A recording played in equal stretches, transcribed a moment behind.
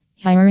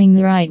Hiring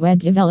the right web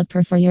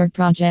developer for your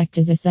project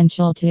is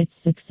essential to its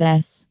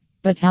success.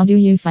 But how do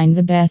you find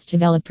the best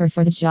developer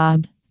for the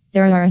job?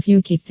 There are a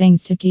few key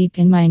things to keep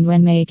in mind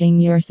when making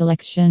your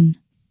selection.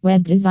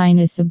 Web design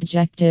is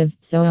subjective,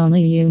 so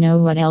only you know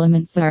what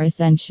elements are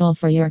essential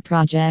for your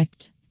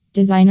project.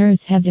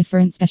 Designers have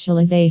different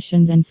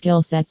specializations and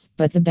skill sets,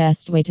 but the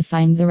best way to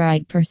find the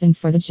right person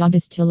for the job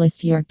is to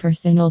list your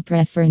personal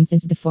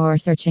preferences before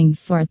searching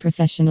for a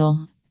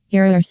professional.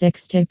 Here are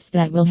 6 tips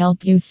that will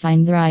help you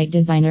find the right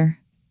designer.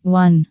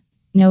 1.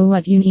 Know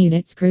what you need.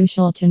 It's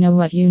crucial to know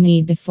what you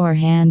need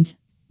beforehand.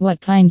 What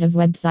kind of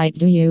website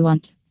do you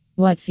want?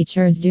 What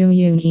features do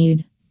you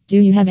need? Do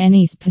you have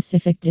any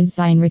specific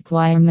design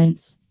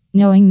requirements?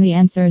 Knowing the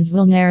answers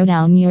will narrow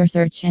down your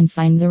search and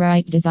find the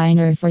right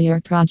designer for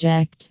your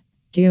project.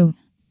 2.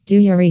 Do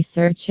your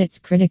research. It's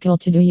critical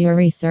to do your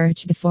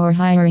research before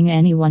hiring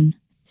anyone.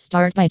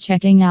 Start by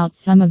checking out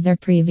some of their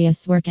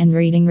previous work and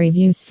reading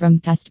reviews from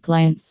past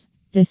clients.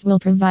 This will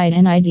provide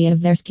an idea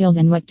of their skills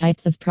and what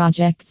types of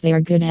projects they are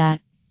good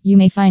at. You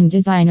may find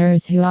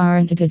designers who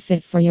aren't a good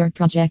fit for your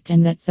project,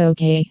 and that's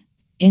okay.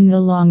 In the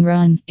long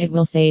run, it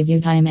will save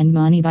you time and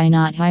money by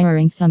not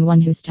hiring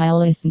someone whose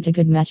style isn't a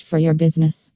good match for your business.